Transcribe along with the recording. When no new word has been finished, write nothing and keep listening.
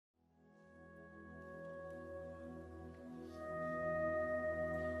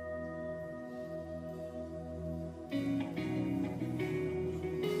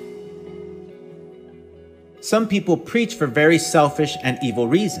Some people preach for very selfish and evil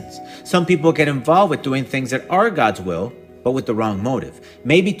reasons. Some people get involved with doing things that are God's will, but with the wrong motive,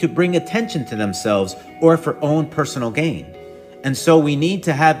 maybe to bring attention to themselves or for own personal gain. And so we need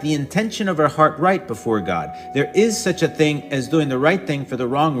to have the intention of our heart right before God. There is such a thing as doing the right thing for the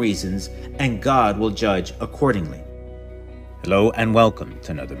wrong reasons, and God will judge accordingly. Hello and welcome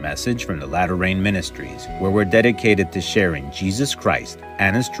to another message from the Latter Rain Ministries, where we're dedicated to sharing Jesus Christ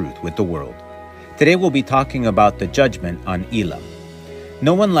and His truth with the world. Today we'll be talking about the judgment on Elam.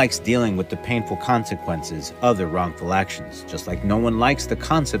 No one likes dealing with the painful consequences of their wrongful actions, just like no one likes the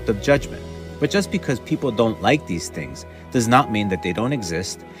concept of judgment. But just because people don't like these things does not mean that they don't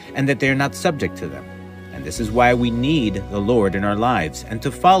exist and that they're not subject to them. And this is why we need the Lord in our lives and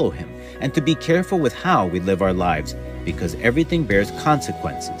to follow Him and to be careful with how we live our lives, because everything bears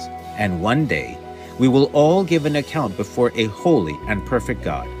consequences. And one day we will all give an account before a holy and perfect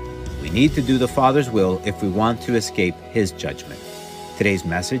God. We need to do the Father's will if we want to escape His judgment. Today's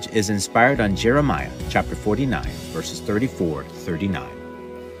message is inspired on Jeremiah chapter 49, verses 34 to 39.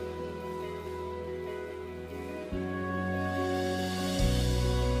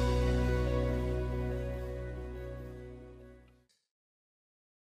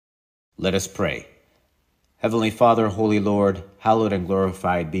 Let us pray. Heavenly Father, Holy Lord, hallowed and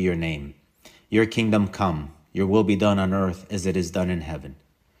glorified be your name. Your kingdom come, your will be done on earth as it is done in heaven.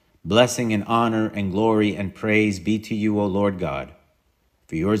 Blessing and honor and glory and praise be to you, O Lord God.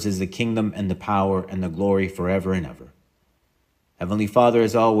 For yours is the kingdom and the power and the glory forever and ever. Heavenly Father,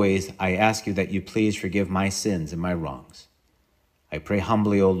 as always, I ask you that you please forgive my sins and my wrongs. I pray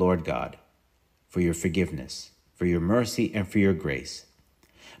humbly, O Lord God, for your forgiveness, for your mercy, and for your grace.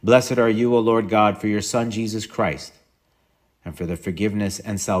 Blessed are you, O Lord God, for your Son, Jesus Christ, and for the forgiveness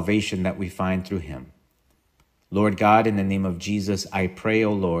and salvation that we find through him. Lord God, in the name of Jesus, I pray,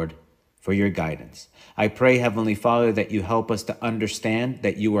 O Lord, for your guidance. I pray, Heavenly Father, that you help us to understand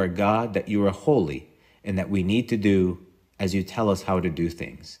that you are God, that you are holy, and that we need to do as you tell us how to do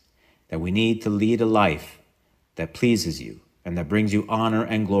things. That we need to lead a life that pleases you and that brings you honor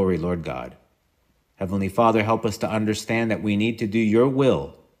and glory, Lord God. Heavenly Father, help us to understand that we need to do your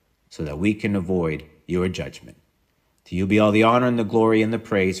will so that we can avoid your judgment. To you be all the honor and the glory and the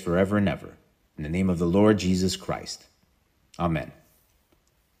praise forever and ever. In the name of the Lord Jesus Christ. Amen.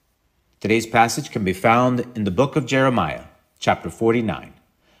 Today's passage can be found in the book of Jeremiah, chapter 49,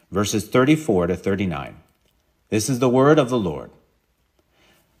 verses 34 to 39. This is the word of the Lord.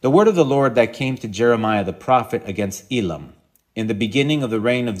 The word of the Lord that came to Jeremiah the prophet against Elam, in the beginning of the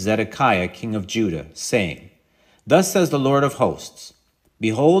reign of Zedekiah, king of Judah, saying, Thus says the Lord of hosts,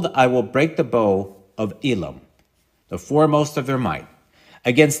 Behold, I will break the bow of Elam, the foremost of their might.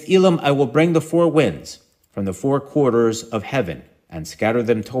 Against Elam I will bring the four winds from the four quarters of heaven, and scatter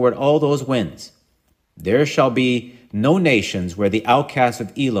them toward all those winds. There shall be no nations where the outcasts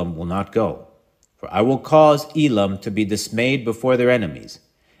of Elam will not go. For I will cause Elam to be dismayed before their enemies,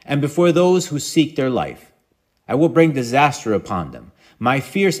 and before those who seek their life. I will bring disaster upon them, my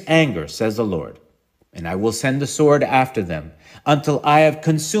fierce anger, says the Lord. And I will send the sword after them, until I have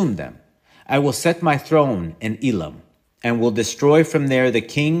consumed them. I will set my throne in Elam, and will destroy from there the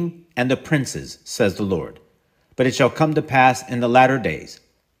king and the princes, says the Lord. But it shall come to pass in the latter days,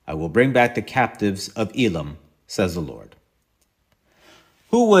 I will bring back the captives of Elam, says the Lord.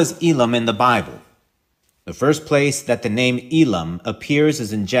 Who was Elam in the Bible? The first place that the name Elam appears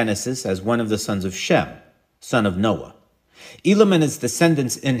is in Genesis as one of the sons of Shem, son of Noah. Elam and his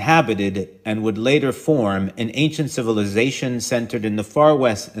descendants inhabited and would later form an ancient civilization centered in the far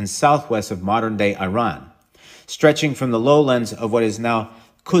west and southwest of modern-day Iran, stretching from the lowlands of what is now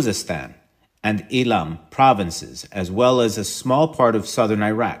Khuzestan and Elam provinces, as well as a small part of southern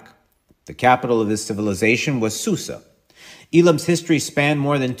Iraq. The capital of this civilization was Susa. Elam's history spanned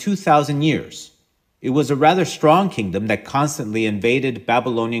more than 2,000 years. It was a rather strong kingdom that constantly invaded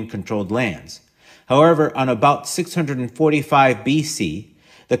Babylonian-controlled lands. However, on about 645 BC,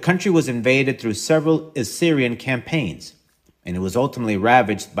 the country was invaded through several Assyrian campaigns, and it was ultimately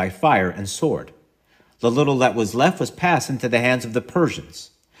ravaged by fire and sword. The little that was left was passed into the hands of the Persians.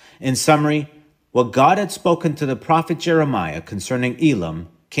 In summary, what God had spoken to the prophet Jeremiah concerning Elam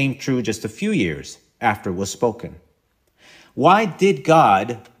came true just a few years after it was spoken. Why did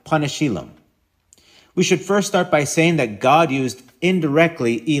God punish Elam? We should first start by saying that God used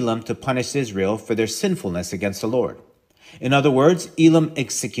indirectly Elam to punish Israel for their sinfulness against the Lord. In other words, Elam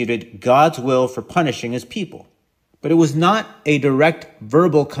executed God's will for punishing his people. But it was not a direct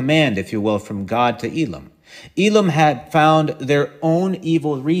verbal command, if you will, from God to Elam. Elam had found their own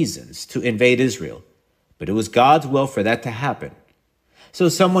evil reasons to invade Israel, but it was God's will for that to happen. So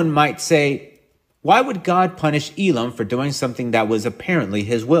someone might say, Why would God punish Elam for doing something that was apparently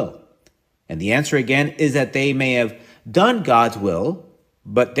his will? And the answer again is that they may have done God's will,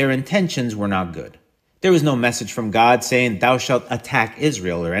 but their intentions were not good. There was no message from God saying, "Thou shalt attack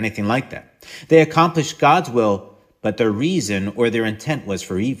Israel," or anything like that. They accomplished God's will, but their reason or their intent was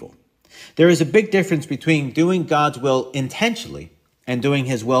for evil. There is a big difference between doing God's will intentionally and doing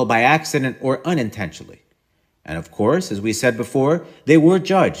his will by accident or unintentionally. And of course, as we said before, they were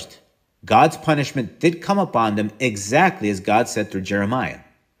judged. God's punishment did come upon them exactly as God said through Jeremiah.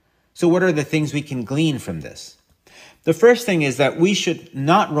 So what are the things we can glean from this? The first thing is that we should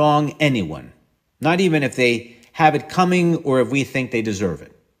not wrong anyone, not even if they have it coming or if we think they deserve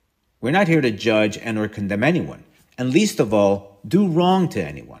it. We're not here to judge and or condemn anyone, and least of all, do wrong to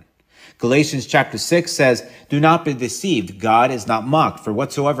anyone. Galatians chapter 6 says, "Do not be deceived, God is not mocked, for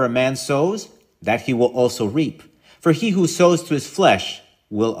whatsoever a man sows, that he will also reap. For he who sows to his flesh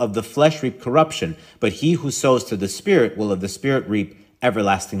will of the flesh reap corruption, but he who sows to the Spirit will of the Spirit reap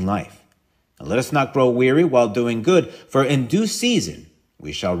everlasting life." And let us not grow weary while doing good, for in due season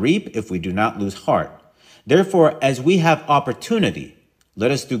we shall reap if we do not lose heart. Therefore, as we have opportunity,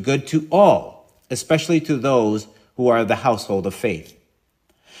 let us do good to all, especially to those who are of the household of faith.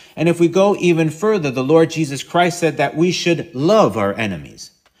 And if we go even further, the Lord Jesus Christ said that we should love our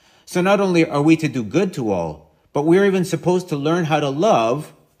enemies. So not only are we to do good to all, but we're even supposed to learn how to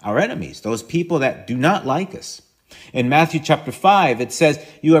love our enemies, those people that do not like us. In Matthew chapter 5, it says,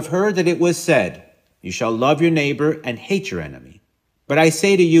 "You have heard that it was said, 'You shall love your neighbor and hate your enemy.' But I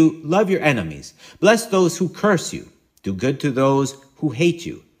say to you, love your enemies, bless those who curse you, do good to those who hate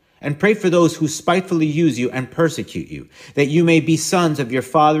you, and pray for those who spitefully use you and persecute you, that you may be sons of your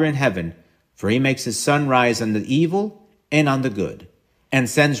Father in heaven. For he makes his sun rise on the evil and on the good, and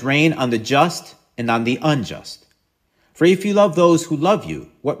sends rain on the just and on the unjust. For if you love those who love you,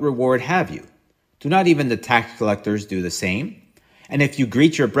 what reward have you? Do not even the tax collectors do the same? And if you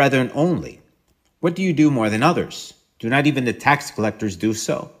greet your brethren only, what do you do more than others? Do not even the tax collectors do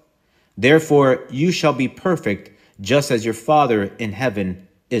so? Therefore you shall be perfect, just as your Father in heaven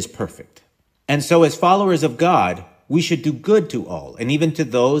is perfect." And so as followers of God, we should do good to all, and even to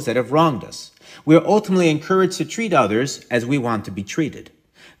those that have wronged us. We are ultimately encouraged to treat others as we want to be treated.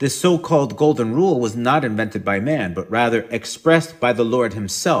 This so-called golden rule was not invented by man, but rather expressed by the Lord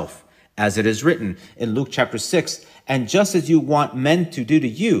himself, as it is written in Luke chapter 6, "And just as you want men to do to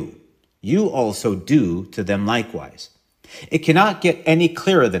you, you also do to them likewise." It cannot get any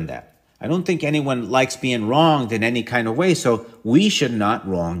clearer than that. I don't think anyone likes being wronged in any kind of way, so we should not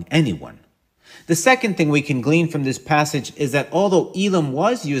wrong anyone. The second thing we can glean from this passage is that although Elam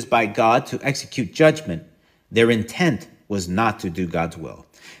was used by God to execute judgment, their intent was not to do God's will.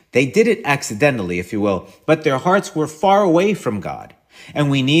 They did it accidentally, if you will, but their hearts were far away from God. And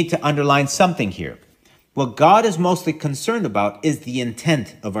we need to underline something here. What God is mostly concerned about is the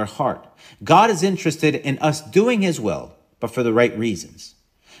intent of our heart. God is interested in us doing his will, but for the right reasons.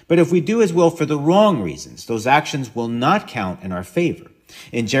 But if we do his will for the wrong reasons, those actions will not count in our favor.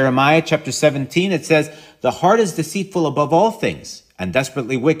 In Jeremiah chapter 17, it says, "The heart is deceitful above all things and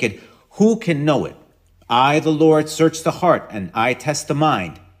desperately wicked. Who can know it? I, the Lord, search the heart, and I test the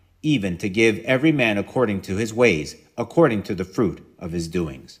mind, even to give every man according to his ways, according to the fruit of his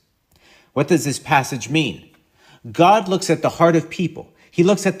doings." What does this passage mean? God looks at the heart of people. He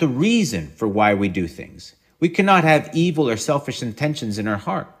looks at the reason for why we do things. We cannot have evil or selfish intentions in our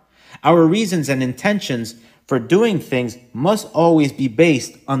heart. Our reasons and intentions for doing things must always be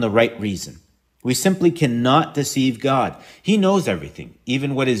based on the right reason. We simply cannot deceive God. He knows everything,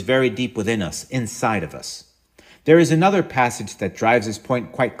 even what is very deep within us, inside of us. There is another passage that drives this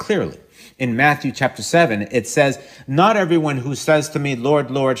point quite clearly. In Matthew chapter 7, it says, "Not everyone who says to me, 'Lord,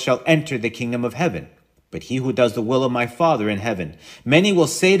 Lord,' shall enter the kingdom of heaven, but he who does the will of my Father in heaven. Many will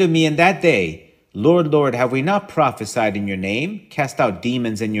say to me in that day, 'Lord, Lord, have we not prophesied in your name, cast out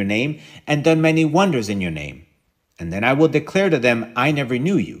demons in your name, and done many wonders in your name?' And then I will declare to them, 'I never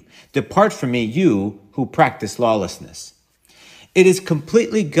knew you. Depart from me, you who practice lawlessness.'" It is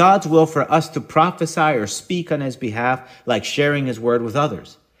completely God's will for us to prophesy or speak on his behalf, like sharing his word with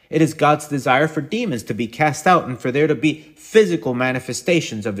others. It is God's desire for demons to be cast out and for there to be physical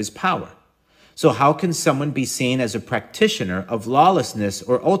manifestations of his power. So how can someone be seen as a practitioner of lawlessness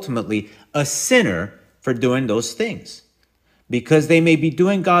or ultimately a sinner for doing those things? Because they may be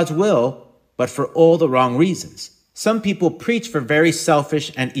doing God's will, but for all the wrong reasons. Some people preach for very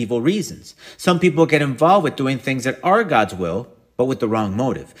selfish and evil reasons. Some people get involved with doing things that are God's will, but with the wrong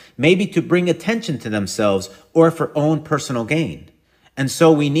motive, maybe to bring attention to themselves or for own personal gain. And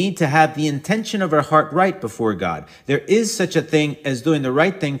so we need to have the intention of our heart right before God. There is such a thing as doing the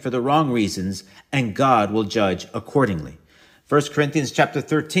right thing for the wrong reasons, and God will judge accordingly. 1 Corinthians chapter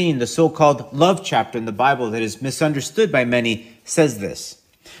 13, the so-called love chapter in the Bible that is misunderstood by many, says this: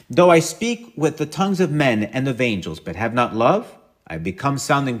 "Though I speak with the tongues of men and of angels, but have not love, I have become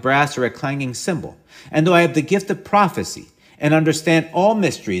sounding brass or a clanging cymbal. And though I have the gift of prophecy, and understand all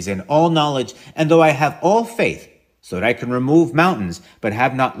mysteries and all knowledge, and though I have all faith, so that I can remove mountains, but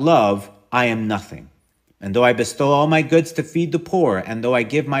have not love, I am nothing. And though I bestow all my goods to feed the poor, and though I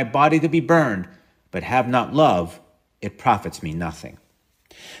give my body to be burned, but have not love, it profits me nothing."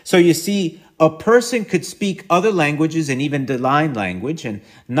 So you see, a person could speak other languages and even divine language and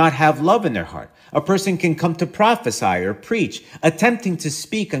not have love in their heart. A person can come to prophesy or preach, attempting to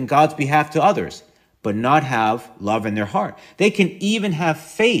speak on God's behalf to others, but not have love in their heart. They can even have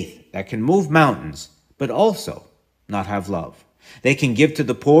faith that can move mountains, but also not have love. They can give to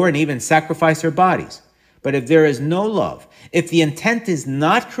the poor and even sacrifice their bodies. But if there is no love, if the intent is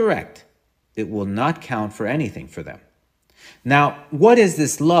not correct, it will not count for anything for them. Now, what is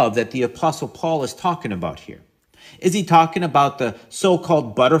this love that the Apostle Paul is talking about here? Is he talking about the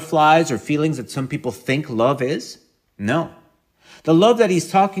so-called butterflies or feelings that some people think love is? No. The love that he's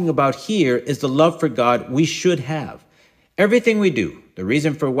talking about here is the love for God we should have. Everything we do, the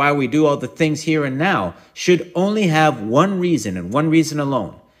reason for why we do all the things here and now, should only have one reason and one reason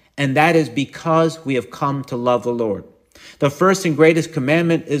alone, and that is because we have come to love the Lord. The first and greatest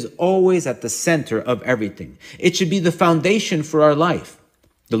commandment is always at the center of everything. It should be the foundation for our life.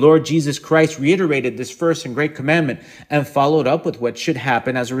 The Lord Jesus Christ reiterated this first and great commandment and followed up with what should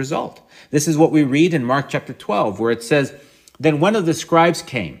happen as a result. This is what we read in Mark chapter 12, where it says, "Then one of the scribes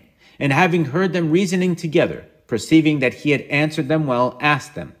came, and having heard them reasoning together, perceiving that he had answered them well,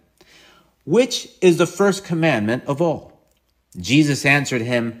 asked them, 'Which is the first commandment of all?' Jesus answered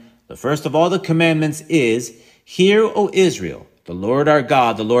him, 'The first of all the commandments is, Hear, O Israel, the Lord our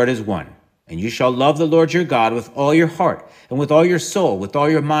God, the Lord is one. And you shall love the Lord your God with all your heart, and with all your soul, with all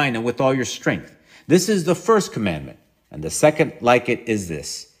your mind, and with all your strength. This is the first commandment. And the second like it is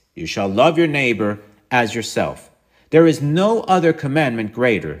this: you shall love your neighbor as yourself. There is no other commandment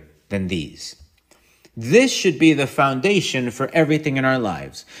greater than these." This should be the foundation for everything in our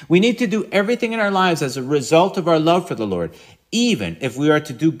lives. We need to do everything in our lives as a result of our love for the Lord, even if we are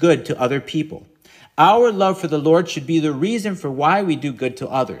to do good to other people. Our love for the Lord should be the reason for why we do good to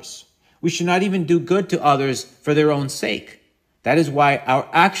others. We should not even do good to others for their own sake. That is why our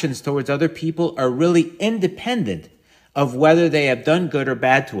actions towards other people are really independent of whether they have done good or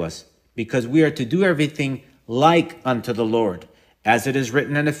bad to us, because we are to do everything like unto the Lord. As it is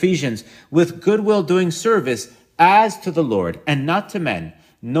written in Ephesians, "With goodwill doing service as to the Lord and not to men,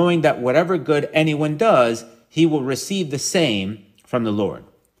 knowing that whatever good anyone does, he will receive the same from the Lord."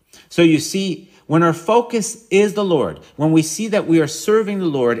 So you see, when our focus is the Lord, when we see that we are serving the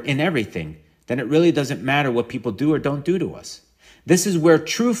Lord in everything, then it really doesn't matter what people do or don't do to us. This is where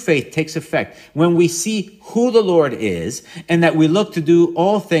true faith takes effect, when we see who the Lord is and that we look to do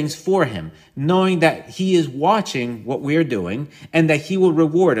all things for him, knowing that he is watching what we are doing and that he will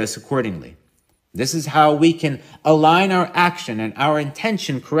reward us accordingly. This is how we can align our action and our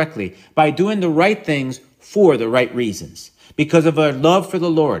intention correctly, by doing the right things for the right reasons. Because of our love for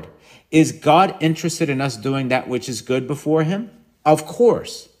the Lord, is God interested in us doing that which is good before him? Of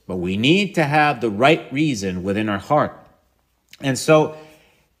course, but we need to have the right reason within our heart. And so,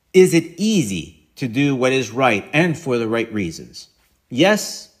 is it easy to do what is right and for the right reasons?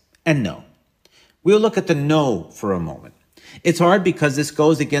 Yes and no. We'll look at the no for a moment. It's hard because this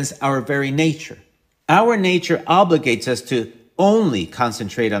goes against our very nature. Our nature obligates us to only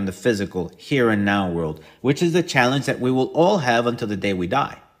concentrate on the physical here and now world, which is the challenge that we will all have until the day we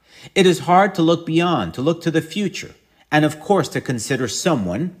die. It is hard to look beyond, to look to the future, and of course to consider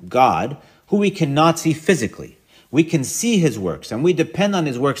someone, God, who we cannot see physically. We can see his works, and we depend on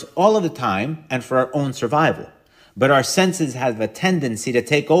his works all of the time and for our own survival. But our senses have a tendency to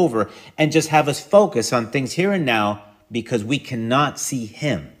take over and just have us focus on things here and now because we cannot see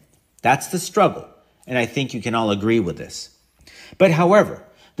him. That's the struggle, and I think you can all agree with this. But however,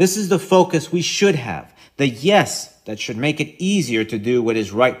 this is the focus we should have, the yes that should make it easier to do what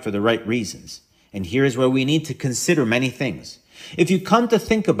is right for the right reasons. And here is where we need to consider many things. If you come to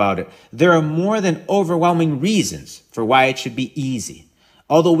think about it, there are more than overwhelming reasons for why it should be easy.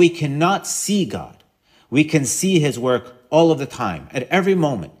 Although we cannot see God, we can see his work all of the time, at every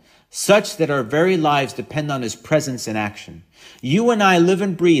moment, such that our very lives depend on his presence and action. You and I live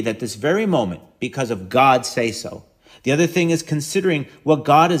and breathe at this very moment because of God's say-so. The other thing is considering what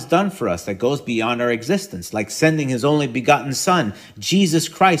God has done for us that goes beyond our existence, like sending his only begotten Son, Jesus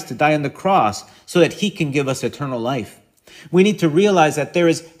Christ, to die on the cross so that he can give us eternal life. We need to realize that there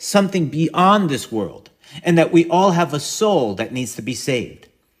is something beyond this world and that we all have a soul that needs to be saved.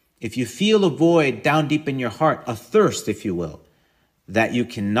 If you feel a void down deep in your heart, a thirst, if you will, that you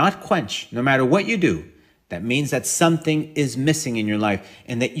cannot quench no matter what you do, that means that something is missing in your life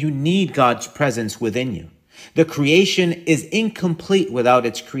and that you need God's presence within you. The creation is incomplete without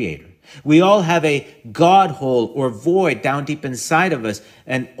its creator. We all have a God hole or void down deep inside of us,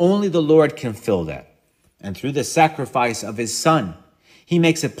 and only the Lord can fill that. And through the sacrifice of his Son, he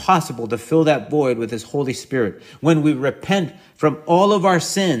makes it possible to fill that void with his Holy Spirit. When we repent from all of our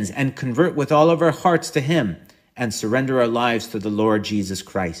sins and convert with all of our hearts to him and surrender our lives to the Lord Jesus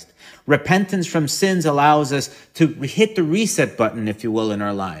Christ. Repentance from sins allows us to hit the reset button, if you will, in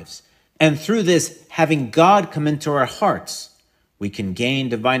our lives. And through this, having God come into our hearts, we can gain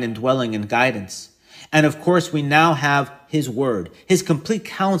divine indwelling and guidance. And of course, we now have his word, his complete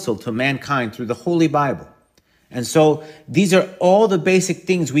counsel to mankind through the Holy Bible. And so these are all the basic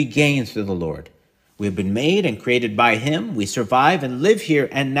things we gain through the Lord. We have been made and created by him. We survive and live here.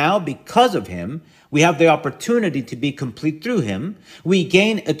 And now because of him, we have the opportunity to be complete through him. We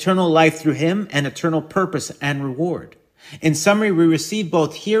gain eternal life through him and eternal purpose and reward. In summary, we receive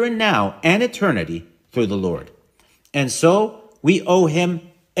both here and now and eternity through the Lord. And so we owe him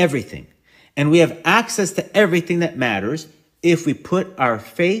everything. And we have access to everything that matters if we put our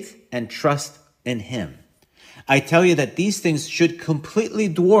faith and trust in him. I tell you that these things should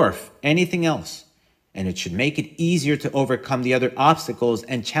completely dwarf anything else, and it should make it easier to overcome the other obstacles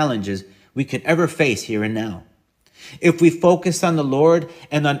and challenges we could ever face here and now. If we focus on the Lord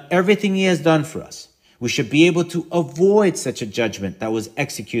and on everything he has done for us, we should be able to avoid such a judgment that was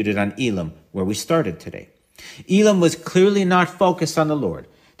executed on Elam, where we started today. Elam was clearly not focused on the Lord.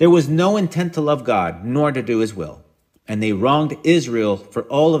 There was no intent to love God, nor to do his will. And they wronged Israel for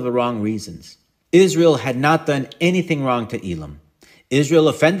all of the wrong reasons. Israel had not done anything wrong to Elam. Israel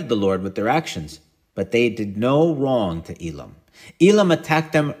offended the Lord with their actions, but they did no wrong to Elam. Elam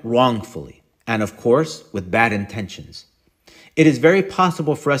attacked them wrongfully, and of course, with bad intentions. It is very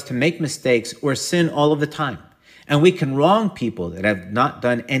possible for us to make mistakes or sin all of the time, and we can wrong people that have not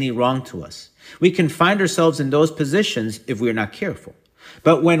done any wrong to us. We can find ourselves in those positions if we are not careful.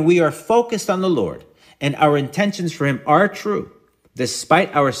 But when we are focused on the Lord and our intentions for him are true,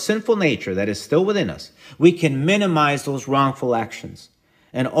 despite our sinful nature that is still within us, we can minimize those wrongful actions.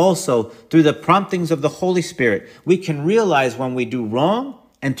 And also, through the promptings of the Holy Spirit, we can realize when we do wrong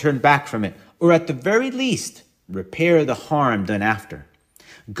and turn back from it, or at the very least, repair the harm done after.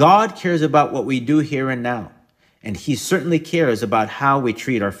 God cares about what we do here and now, and he certainly cares about how we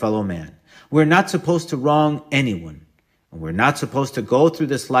treat our fellow man. We're not supposed to wrong anyone, and we're not supposed to go through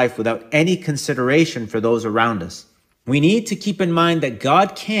this life without any consideration for those around us. We need to keep in mind that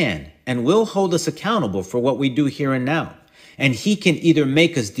God can and will hold us accountable for what we do here and now. And he can either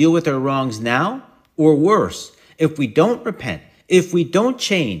make us deal with our wrongs now, or worse, if we don't repent, if we don't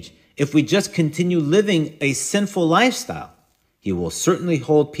change, if we just continue living a sinful lifestyle, he will certainly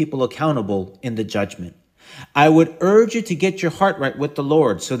hold people accountable in the judgment. I would urge you to get your heart right with the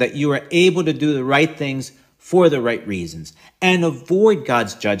Lord so that you are able to do the right things for the right reasons and avoid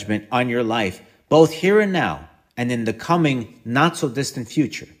God's judgment on your life, both here and now and in the coming not so distant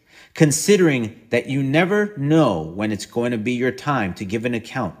future, considering that you never know when it's going to be your time to give an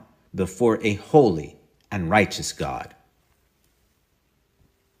account before a holy and righteous God.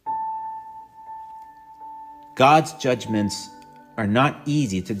 God's judgments are not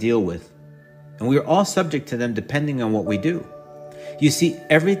easy to deal with, and we are all subject to them depending on what we do. You see,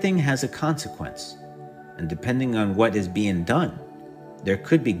 everything has a consequence, and depending on what is being done, there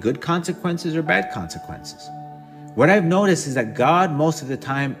could be good consequences or bad consequences. What I've noticed is that God most of the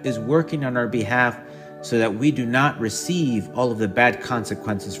time is working on our behalf so that we do not receive all of the bad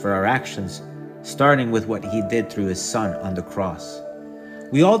consequences for our actions, starting with what he did through his Son on the cross.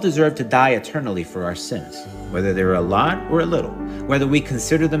 We all deserve to die eternally for our sins, whether they're a lot or a little, whether we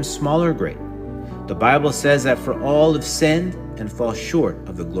consider them small or great. The Bible says that for all have sinned and fall short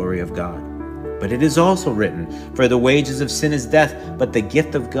of the glory of God. But it is also written, for the wages of sin is death, but the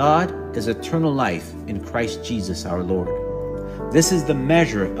gift of God is eternal life in Christ Jesus our Lord. This is the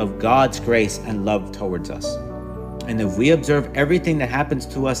measure of God's grace and love towards us. And if we observe everything that happens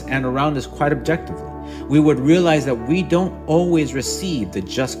to us and around us quite objectively, we would realize that we don't always receive the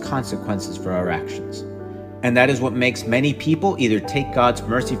just consequences for our actions. And that is what makes many people either take God's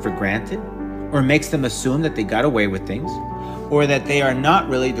mercy for granted, or makes them assume that they got away with things, or that they are not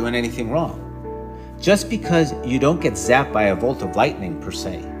really doing anything wrong. Just because you don't get zapped by a bolt of lightning per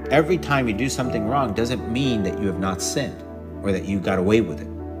se, every time you do something wrong doesn't mean that you have not sinned or that you got away with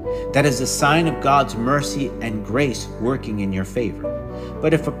it. That is a sign of God's mercy and grace working in your favor.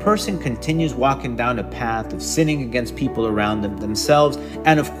 But if a person continues walking down a path of sinning against people around themselves,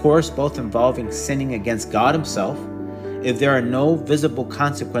 and of course both involving sinning against God himself, if there are no visible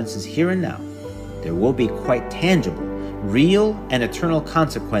consequences here and now, there will be quite tangible, real and eternal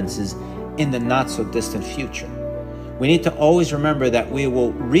consequences in the not so distant future. We need to always remember that we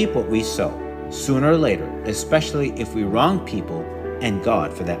will reap what we sow, sooner or later, especially if we wrong people and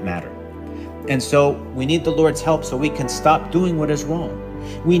God for that matter. And so we need the Lord's help so we can stop doing what is wrong.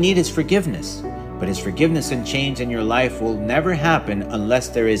 We need his forgiveness, but his forgiveness and change in your life will never happen unless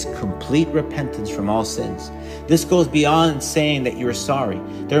there is complete repentance from all sins. This goes beyond saying that you're sorry.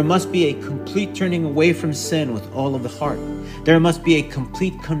 There must be a complete turning away from sin with all of the heart. There must be a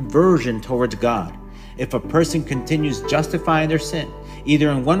complete conversion towards God. If a person continues justifying their sin, either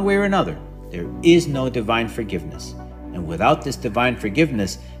in one way or another, there is no divine forgiveness. And without this divine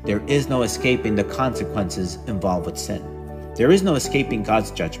forgiveness, there is no escaping the consequences involved with sin. There is no escaping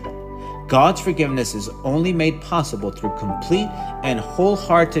God's judgment. God's forgiveness is only made possible through complete and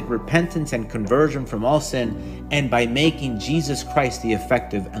wholehearted repentance and conversion from all sin, and by making Jesus Christ the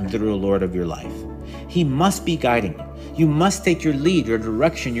effective and literal Lord of your life. He must be guiding you. You must take your lead, your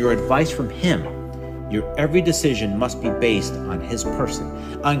direction, your advice from him. Your every decision must be based on his person,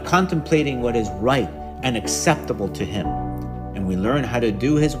 on contemplating what is right and acceptable to him. And we learn how to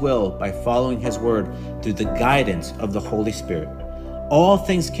do his will by following his word through the guidance of the Holy Spirit. All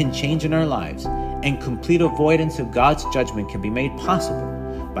things can change in our lives, and complete avoidance of God's judgment can be made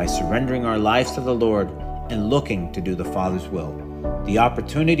possible by surrendering our lives to the Lord and looking to do the Father's will. The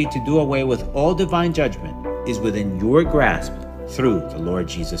opportunity to do away with all divine judgment is within your grasp through the Lord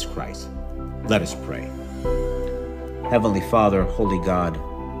Jesus Christ. Let us pray. Heavenly Father, Holy God,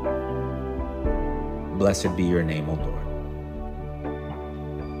 blessed be your name, O Lord.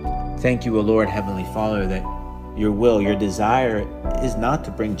 Thank you, O Lord, Heavenly Father, that your will, your desire is not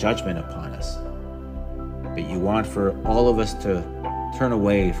to bring judgment upon us, but you want for all of us to turn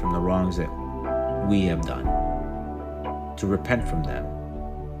away from the wrongs that we have done, to repent from them,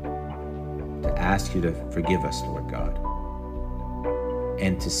 to ask you to forgive us, Lord God,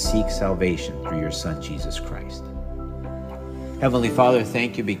 and to seek salvation through your Son, Jesus Christ. Heavenly Father,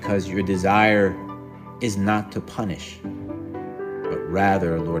 thank you because your desire is not to punish, but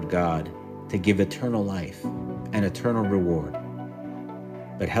rather, Lord God, to give eternal life and eternal reward.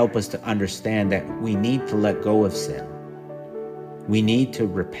 But help us to understand that we need to let go of sin. We need to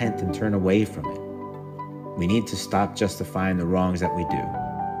repent and turn away from it. We need to stop justifying the wrongs that we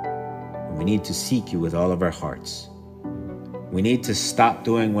do. We need to seek you with all of our hearts. We need to stop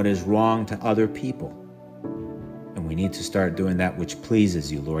doing what is wrong to other people. And we need to start doing that which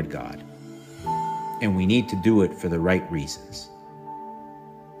pleases you, Lord God. And we need to do it for the right reasons.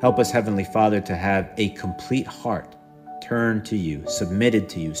 Help us, Heavenly Father, to have a complete heart turned to you, submitted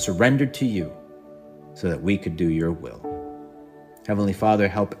to you, surrendered to you, so that we could do your will. Heavenly Father,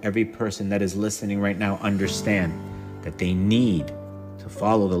 help every person that is listening right now understand that they need to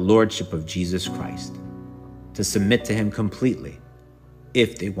follow the Lordship of Jesus Christ, to submit to him completely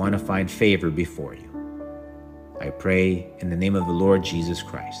if they want to find favor before you. I pray in the name of the Lord Jesus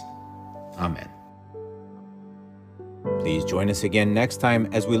Christ. Amen. Please join us again next time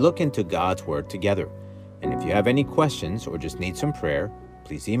as we look into God's Word together. And if you have any questions or just need some prayer,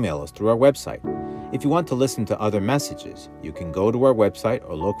 please email us through our website. If you want to listen to other messages, you can go to our website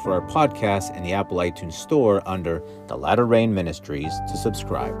or look for our podcast in the Apple iTunes Store under The Latter Rain Ministries to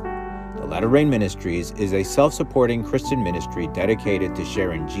subscribe. The Latter Rain Ministries is a self-supporting Christian ministry dedicated to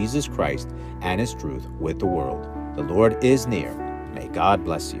sharing Jesus Christ and his truth with the world. The Lord is near. May God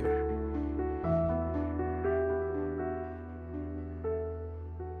bless you.